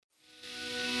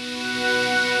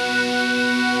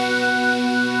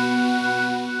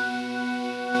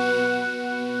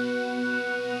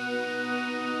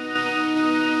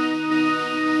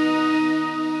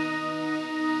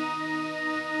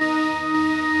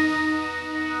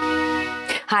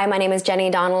Hi, my name is Jenny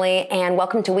Donnelly, and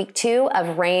welcome to week 2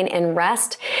 of Reign and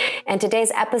Rest. And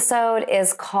today's episode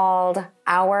is called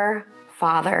Our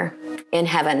Father in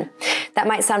Heaven. That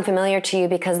might sound familiar to you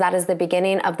because that is the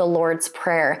beginning of the Lord's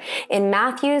Prayer. In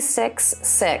Matthew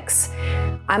 6:6,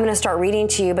 I'm going to start reading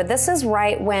to you, but this is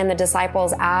right when the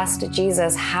disciples asked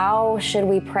Jesus, how should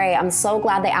we pray? I'm so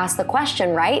glad they asked the question,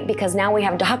 right? Because now we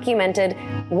have documented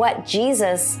what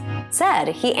Jesus said.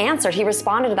 He answered, he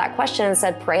responded to that question and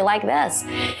said, pray like this.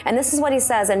 And this is what he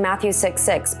says in Matthew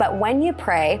 6:6, but when you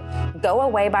pray, go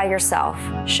away by yourself,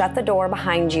 shut the door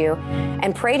behind you,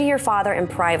 and pray to your Father in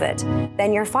private.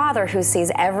 Then your Father who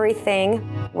sees everything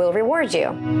will reward you.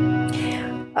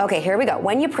 Okay, here we go.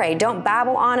 When you pray, don't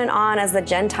babble on and on as the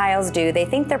Gentiles do. They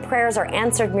think their prayers are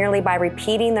answered merely by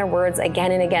repeating their words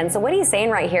again and again. So what he's saying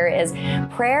right here is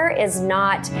prayer is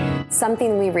not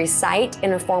something we recite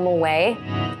in a formal way.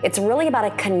 It's really about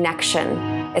a connection.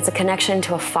 It's a connection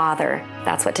to a Father.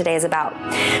 That's what today is about.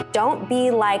 Don't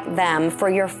be like them, for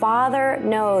your Father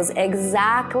knows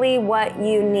exactly what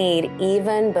you need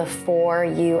even before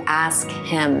you ask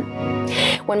Him.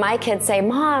 When my kids say,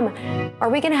 Mom, are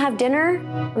we going to have dinner?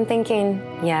 I'm thinking,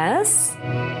 yes.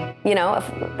 You know, if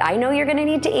I know you're going to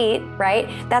need to eat, right?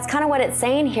 That's kind of what it's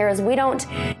saying here is we don't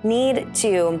need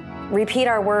to repeat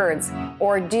our words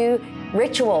or do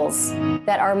rituals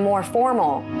that are more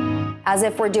formal as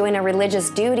if we're doing a religious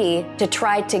duty to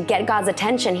try to get God's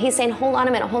attention. He's saying, hold on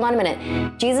a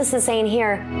minute. Jesus is saying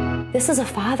here, this is a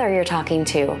Father you're talking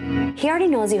to. He already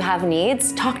knows you have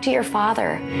needs. Talk to your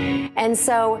Father. And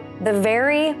so the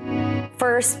very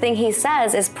first thing he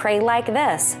says is pray like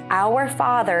this, Our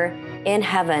Father in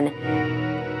heaven.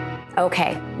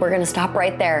 Okay, we're going to stop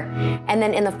right there. And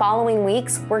then in the following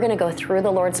weeks, we're going to go through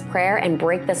the Lord's Prayer and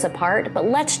break this apart. But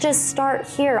let's just start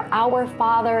here, Our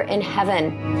Father in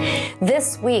heaven.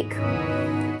 This week,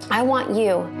 I want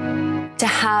you to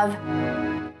have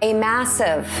a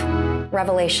massive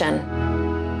revelation.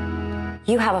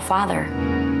 You have a Father,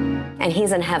 and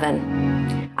He's in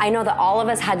heaven. I know that all of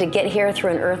us had to get here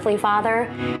through an earthly father,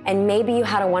 and maybe you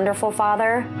had a wonderful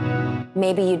father.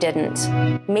 Maybe you didn't.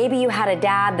 Maybe you had a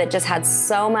dad that just had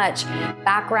so much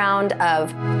background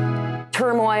of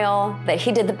turmoil that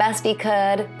he did the best he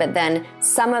could, but then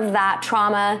some of that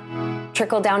trauma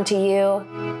trickled down to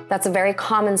you. That's a very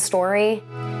common story.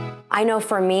 I know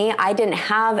for me, I didn't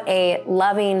have a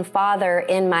loving father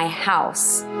in my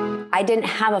house. I didn't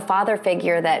have a father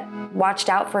figure that watched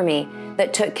out for me,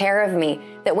 that took care of me,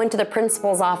 that went to the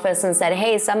principal's office and said,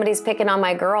 hey, somebody's picking on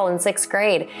my girl in 6th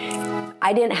grade.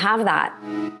 I didn't have that.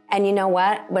 And you know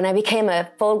what? When I became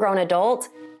a full-grown adult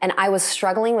and I was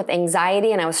struggling with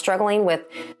anxiety and I was struggling with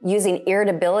using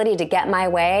irritability to get my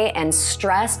way and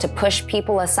stress to push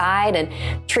people aside and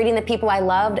treating the people I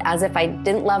loved as if I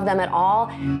didn't love them at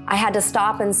all, I had to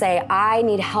stop and say, I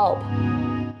need help.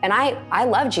 And I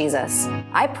love Jesus.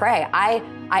 I pray. I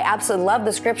absolutely love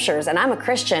the scriptures and I'm a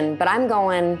Christian, but I'm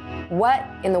going, what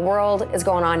in the world is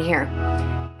going on here?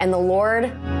 And the Lord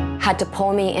had to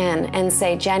pull me in and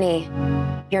say, Jenny,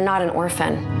 you're not an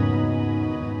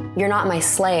orphan. You're not my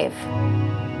slave.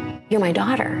 You're my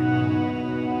daughter.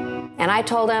 And I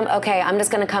told him, okay, I'm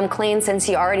just going to come clean since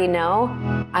you already know.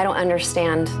 I don't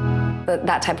understand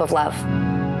that type of love.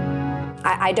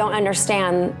 I don't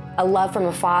understand a love from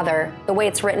a father. The way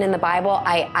it's written in the Bible,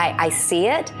 I see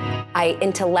it. I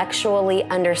intellectually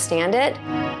understand it,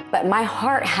 but my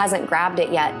heart hasn't grabbed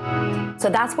it yet. So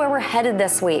that's where we're headed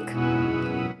this week.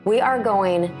 We are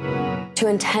going to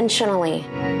intentionally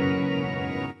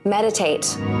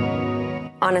meditate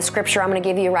on a scripture I'm going to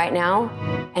give you right now,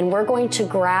 and we're going to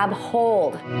grab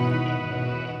hold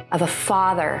of a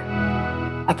father,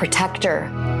 a protector,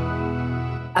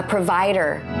 a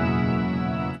provider,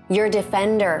 your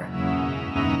defender.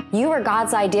 You were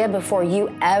God's idea before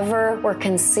you ever were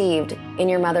conceived in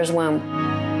your mother's womb.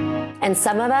 And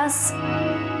some of us,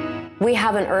 we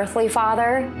have an earthly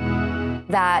father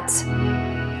that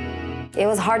it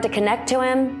was hard to connect to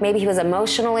him. Maybe he was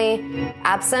emotionally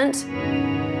absent.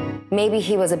 Maybe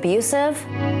he was abusive.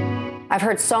 I've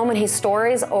heard so many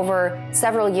stories over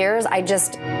several years.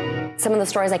 Some of the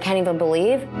stories I can't even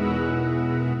believe.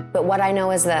 But what I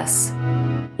know is this.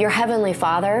 Your heavenly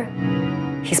Father,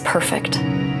 He's perfect.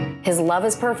 His love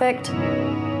is perfect.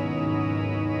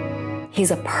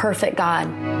 He's a perfect God.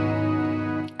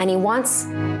 And He wants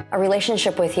a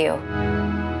relationship with you.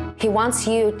 He wants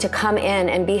you to come in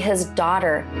and be His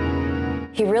daughter.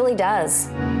 He really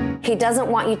does. He doesn't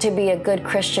want you to be a good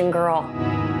Christian girl.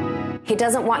 He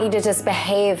doesn't want you to just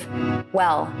behave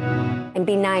well and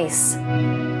be nice.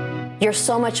 You're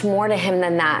so much more to Him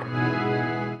than that.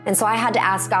 And so I had to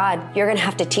ask God, you're going to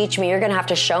have to teach me. You're going to have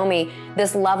to show me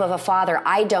this love of a father.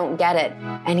 I don't get it.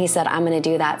 And he said, I'm going to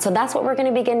do that. So that's what we're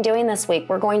going to begin doing this week.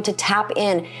 We're going to tap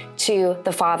in to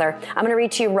the Father. I'm going to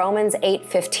read to you Romans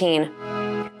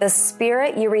 8:15. The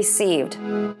Spirit you received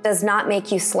does not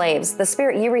make you slaves. The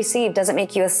Spirit you received doesn't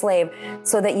make you a slave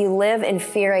so that you live in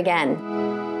fear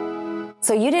again.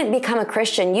 So you didn't become a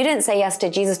Christian. You didn't say yes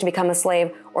to Jesus to become a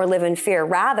slave or live in fear.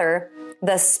 Rather,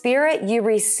 the Spirit you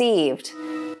received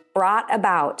brought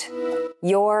about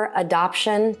your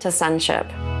adoption to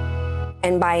sonship.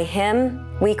 And by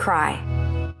him we cry,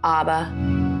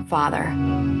 Abba, Father.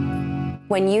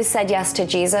 When you said yes to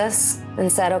Jesus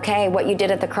and said, okay, what you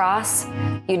did at the cross,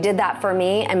 you did that for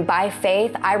me. And by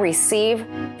faith, I receive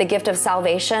the gift of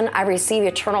salvation. I receive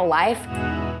eternal life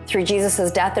through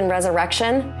Jesus' death and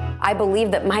resurrection. I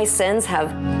believe that my sins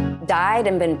have died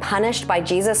and been punished by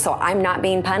Jesus, so I'm not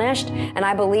being punished. And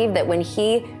I believe that when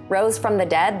he rose from the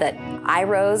dead, that I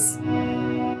rose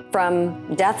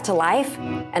from death to life,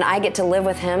 and I get to live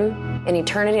with him in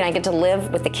eternity, and I get to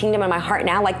live with the kingdom in my heart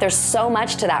now. Like, there's so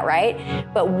much to that, right?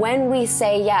 But when we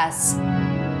say yes,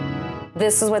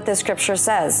 this is what this scripture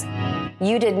says.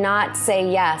 You did not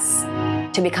say yes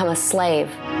to become a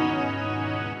slave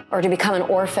or to become an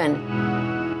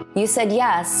orphan. You said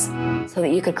yes so that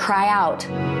you could cry out,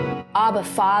 Abba,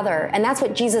 Father. And that's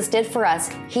what Jesus did for us.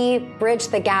 He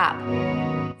bridged the gap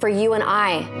for you and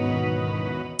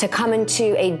I to come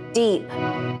into a deep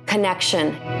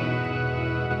connection,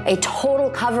 a total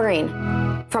covering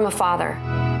from a Father.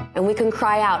 And we can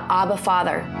cry out, Abba,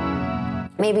 Father.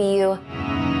 Maybe you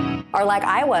are like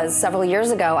I was several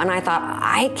years ago, and I thought,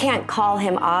 I can't call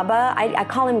him Abba. I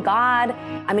call him God.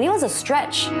 I mean, it was a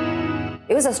stretch.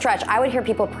 It was a stretch. I would hear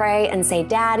people pray and say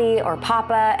Daddy or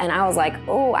Papa, and I was like,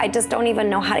 oh, I just don't even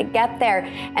know how to get there.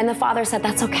 And the Father said,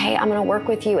 that's okay. I'm going to work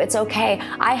with you. It's okay.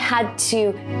 I had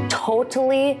to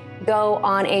totally go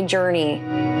on a journey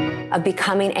of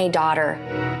becoming a daughter.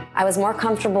 I was more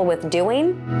comfortable with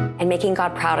doing and making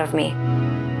God proud of me.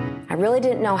 I really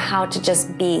didn't know how to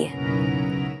just be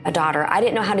a daughter. I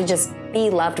didn't know how to just be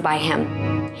loved by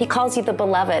him. He calls you the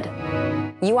beloved.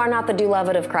 You are not the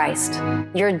beloved of Christ.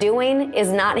 Your doing is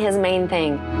not his main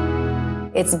thing.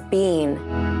 It's being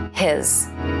his.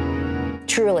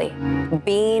 Truly,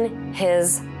 being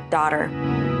his daughter.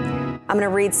 I'm going to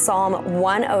read Psalm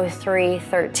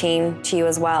 103:13 to you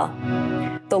as well.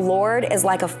 The Lord is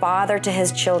like a father to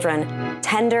his children,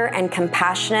 tender and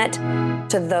compassionate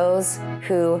to those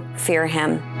who fear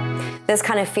him. This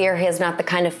kind of fear is not the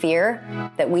kind of fear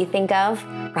that we think of,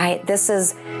 right? This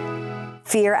is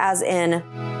fear as in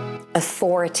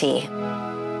authority.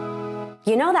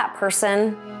 You know that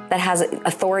person that has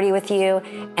authority with you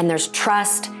and there's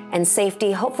trust and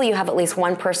safety. Hopefully you have at least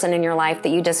one person in your life that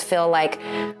you just feel like,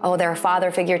 oh, they're a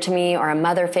father figure to me or a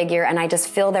mother figure, and I just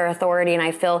feel their authority and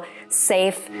I feel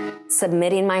safe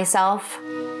submitting myself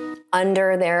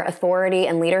under their authority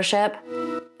and leadership.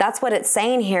 That's what it's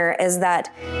saying here, is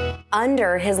that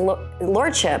under his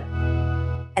lordship,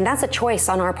 and that's a choice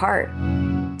on our part,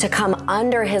 to come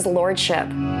under his lordship.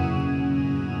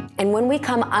 And when we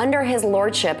come under his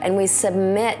lordship and we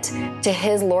submit to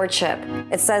his lordship,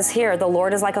 it says here, the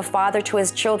Lord is like a father to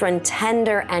his children,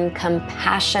 tender and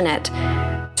compassionate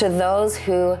to those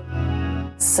who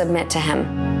submit to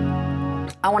him.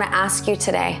 I want to ask you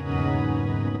today,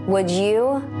 would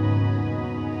you,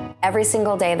 every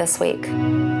single day this week,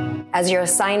 as your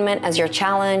assignment, as your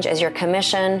challenge, as your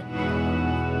commission,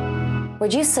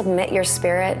 would you submit your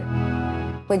spirit?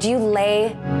 Would you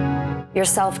lay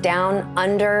yourself down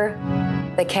under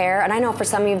the care? And I know for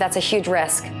some of you that's a huge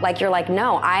risk. Like, you're like,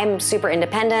 no, I'm super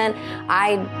independent.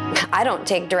 I don't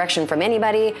take direction from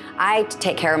anybody. I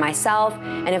take care of myself.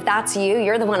 And if that's you,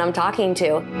 you're the one I'm talking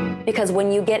to. Because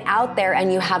when you get out there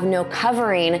and you have no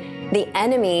covering, the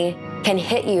enemy can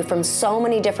hit you from so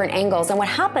many different angles. And what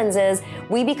happens is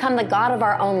we become the God of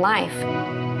our own life.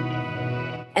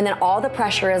 And then all the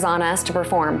pressure is on us to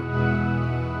perform.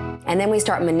 And then we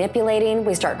start manipulating,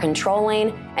 we start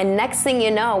controlling, and next thing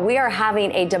you know, we are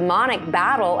having a demonic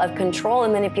battle of control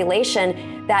and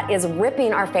manipulation that is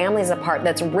ripping our families apart,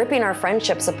 that's ripping our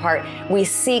friendships apart. We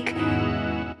seek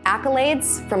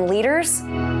accolades from leaders.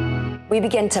 We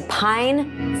begin to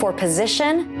pine for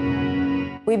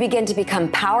position. We begin to become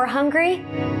power hungry.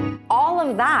 All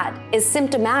of that is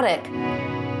symptomatic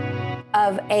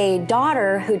of a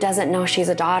daughter who doesn't know she's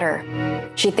a daughter.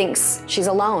 She thinks she's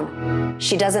alone.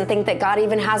 She doesn't think that God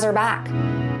even has her back.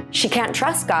 She can't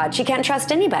trust God. She can't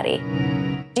trust anybody.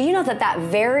 Do you know that that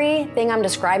very thing I'm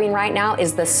describing right now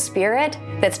is the spirit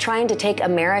that's trying to take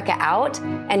America out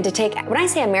and to take, when I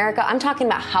say America, I'm talking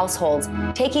about households,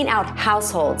 taking out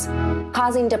households.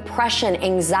 causing depression,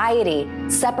 anxiety,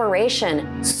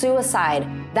 separation, suicide.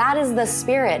 That is the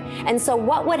spirit. And so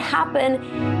what would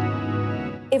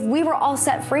happen if we were all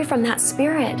set free from that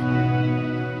spirit?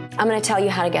 I'm going to tell you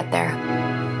how to get there.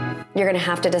 You're going to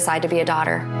have to decide to be a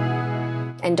daughter.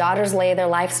 And daughters lay their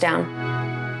lives down.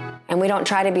 And we don't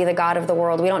try to be the God of the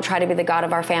world. We don't try to be the God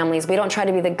of our families. We don't try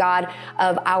to be the God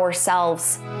of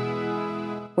ourselves.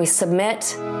 We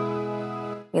submit.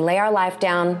 We lay our life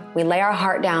down. We lay our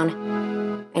heart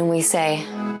down. And we say,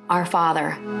 Our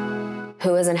Father,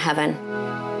 who is in heaven,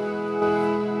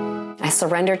 I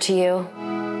surrender to you.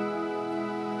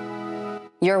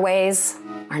 Your ways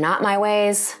are not my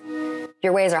ways.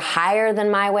 Your ways are higher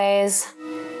than my ways.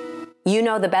 You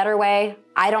know the better way.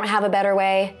 I don't have a better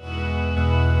way.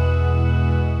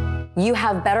 You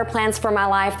have better plans for my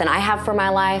life than I have for my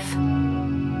life.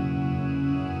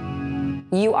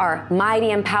 You are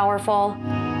mighty and powerful,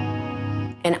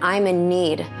 and I'm in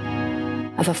need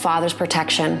of a Father's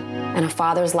protection and a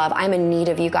Father's love. I'm in need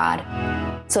of you, God.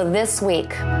 So this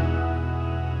week,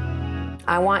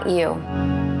 I want you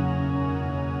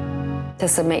to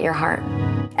submit your heart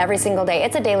every single day.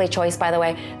 It's a daily choice, by the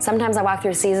way. Sometimes I walk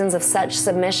through seasons of such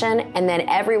submission, and then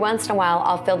every once in a while,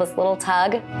 I'll feel this little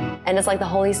tug, and it's like the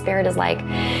Holy Spirit is like,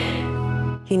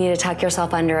 you need to tuck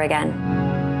yourself under again.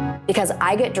 Because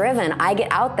I get driven, I get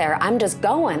out there, I'm just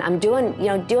going, I'm doing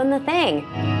the thing.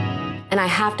 And I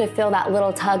have to feel that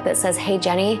little tug that says, hey,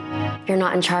 Jenny, you're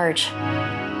not in charge.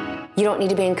 You don't need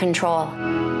to be in control.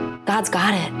 God's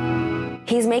got it.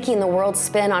 He's making the world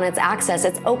spin on its axis.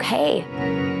 It's okay.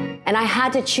 And I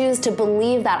had to choose to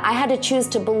believe that. I had to choose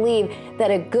to believe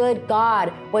that a good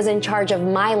God was in charge of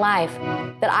my life,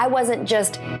 that I wasn't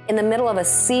just in the middle of a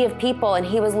sea of people and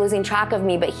he was losing track of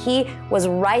me, but he was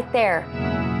right there,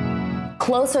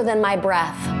 closer than my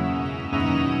breath.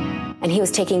 And he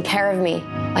was taking care of me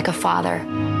like a father.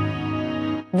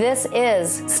 This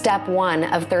is step 1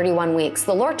 of 31 weeks.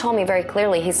 The Lord told me very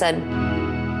clearly, he said,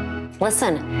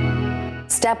 listen,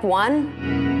 step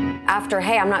 1, after,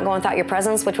 hey, I'm not going without your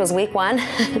presence, which was week 1,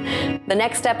 the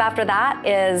next step after that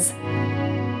is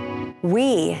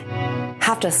we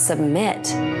have to submit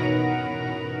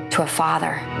to a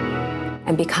father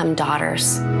and become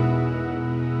daughters.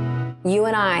 You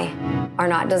and I are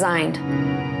not designed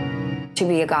to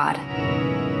be a God.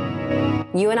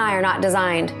 You and I are not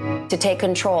designed to take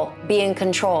control, be in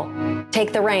control,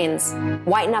 take the reins,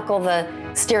 white knuckle the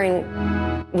steering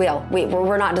wheel.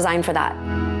 We're not designed for that.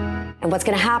 And what's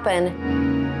going to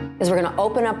happen is we're going to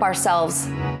open up ourselves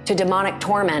to demonic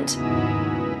torment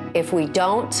if we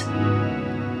don't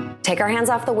take our hands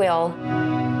off the wheel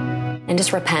and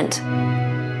just repent.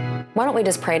 Why don't we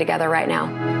just pray together right now?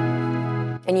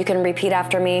 And you can repeat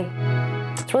after me.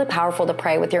 It's really powerful to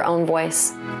pray with your own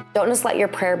voice. Don't just let your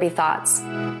prayer be thoughts.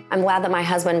 I'm glad that my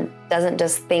husband doesn't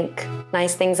just think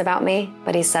nice things about me,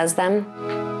 but he says them.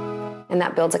 And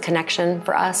that builds a connection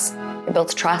for us. It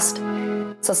builds trust.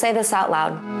 So say this out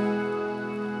loud.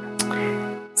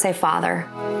 Say, Father.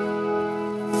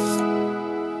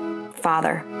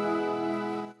 Father.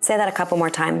 Say that a couple more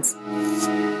times.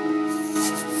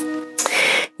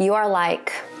 You are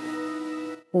like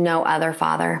no other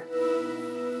father.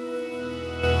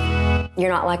 You're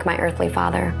not like my earthly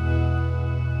father.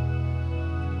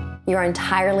 You are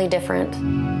entirely different.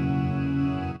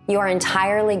 You are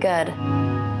entirely good.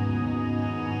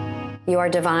 You are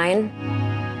divine.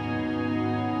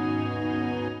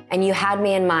 And you had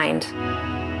me in mind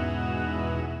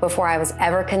before I was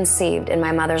ever conceived in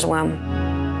my mother's womb.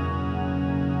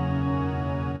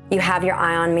 You have your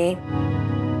eye on me.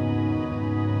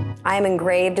 I am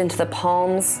engraved into the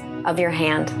palms of your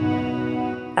hand.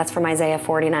 That's from Isaiah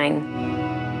 49.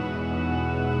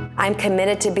 I'm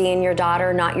committed to being your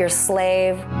daughter, not your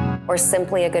slave or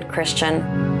simply a good Christian.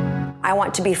 I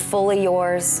want to be fully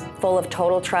yours, full of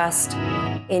total trust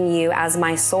in you as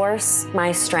my source,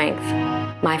 my strength,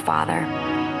 my Father.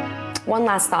 One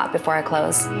last thought before I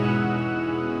close.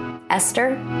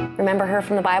 Esther, remember her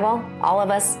from the Bible? All of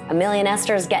us, a million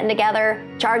Esthers getting together,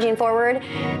 charging forward.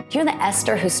 Do you know the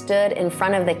Esther who stood in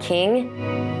front of the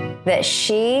king? That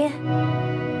she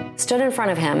stood in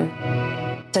front of him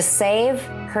to save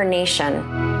her nation.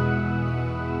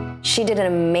 She did an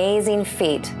amazing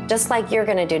feat, just like you're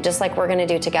gonna do, just like we're gonna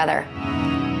do together.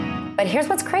 But here's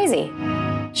what's crazy.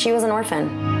 She was an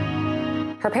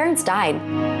orphan. Her parents died.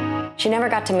 She never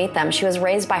got to meet them. She was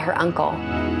raised by her uncle.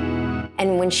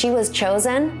 And when she was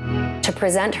chosen to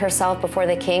present herself before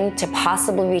the king to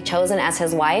possibly be chosen as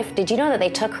his wife, did you know that they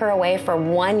took her away for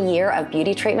 1 year of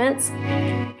beauty treatments?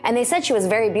 And they said she was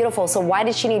very beautiful, so why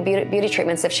did she need beauty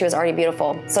treatments if she was already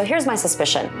beautiful? So here's my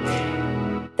suspicion.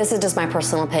 this is just my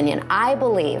personal opinion, I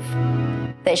believe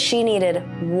that she needed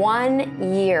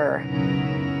 1 year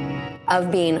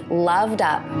of being loved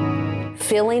up,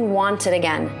 feeling wanted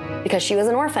again, because she was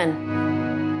an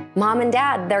orphan. Mom and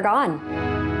dad, they're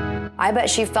gone. I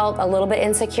bet she felt a little bit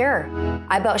insecure.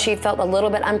 I bet she felt a little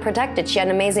bit unprotected. She had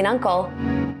an amazing uncle,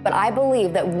 but I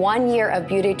believe that 1 year of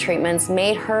beauty treatments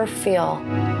made her feel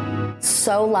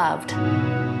so loved,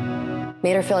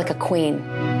 made her feel like a queen.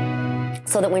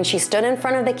 So that when she stood in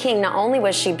front of the king, not only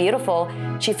was she beautiful,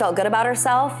 she felt good about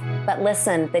herself, but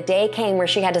listen, the day came where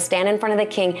she had to stand in front of the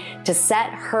king to set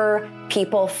her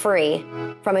people free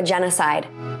from a genocide.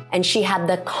 And she had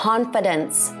the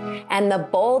confidence and the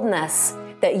boldness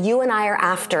that you and I are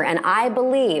after. And I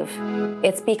believe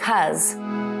it's because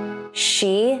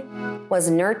she was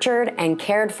nurtured and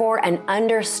cared for and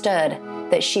understood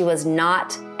that she was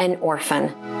not an orphan.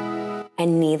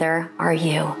 And neither are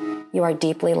you. You are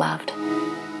deeply loved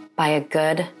by a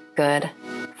good, good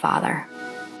Father.